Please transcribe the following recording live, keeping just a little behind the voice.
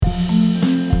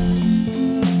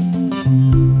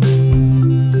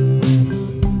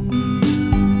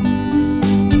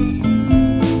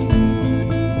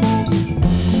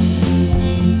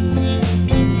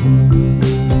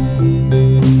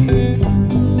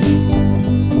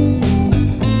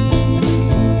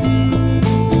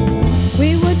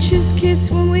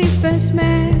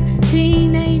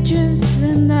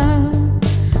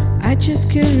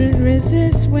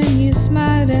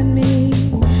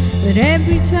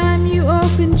time you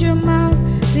opened your mouth,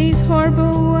 these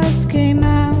horrible words came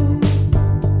out.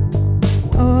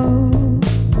 Oh,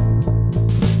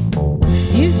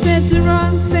 you said the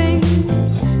wrong thing,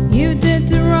 you did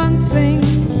the wrong thing,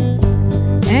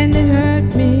 and it hurt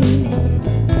me.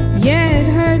 Yeah, it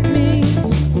hurt me.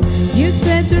 You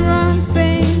said the wrong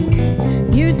thing,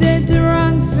 you did the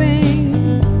wrong thing,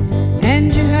 and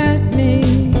you hurt me.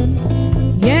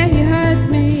 Yeah, you hurt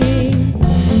me.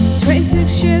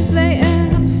 26 years later,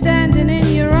 I'm standing in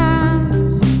your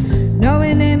arms,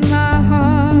 knowing in my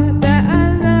heart that I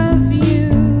love you.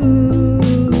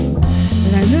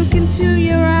 But I look into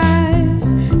your eyes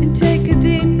and take a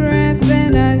deep breath,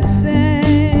 and I say,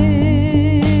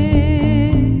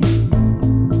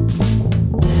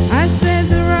 I said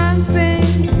the wrong thing,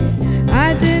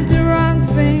 I did the wrong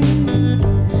thing,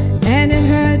 and it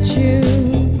hurt you.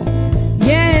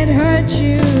 Yeah, it hurt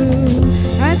you.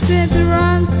 I said the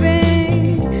wrong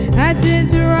thing, I did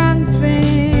the wrong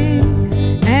thing,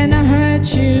 and I hurt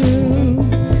you.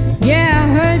 Yeah, I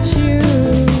hurt you.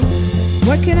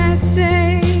 What can I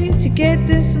say to get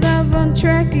this love on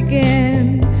track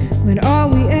again, when all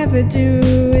we ever do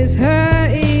is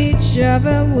hurt each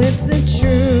other with the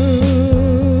truth?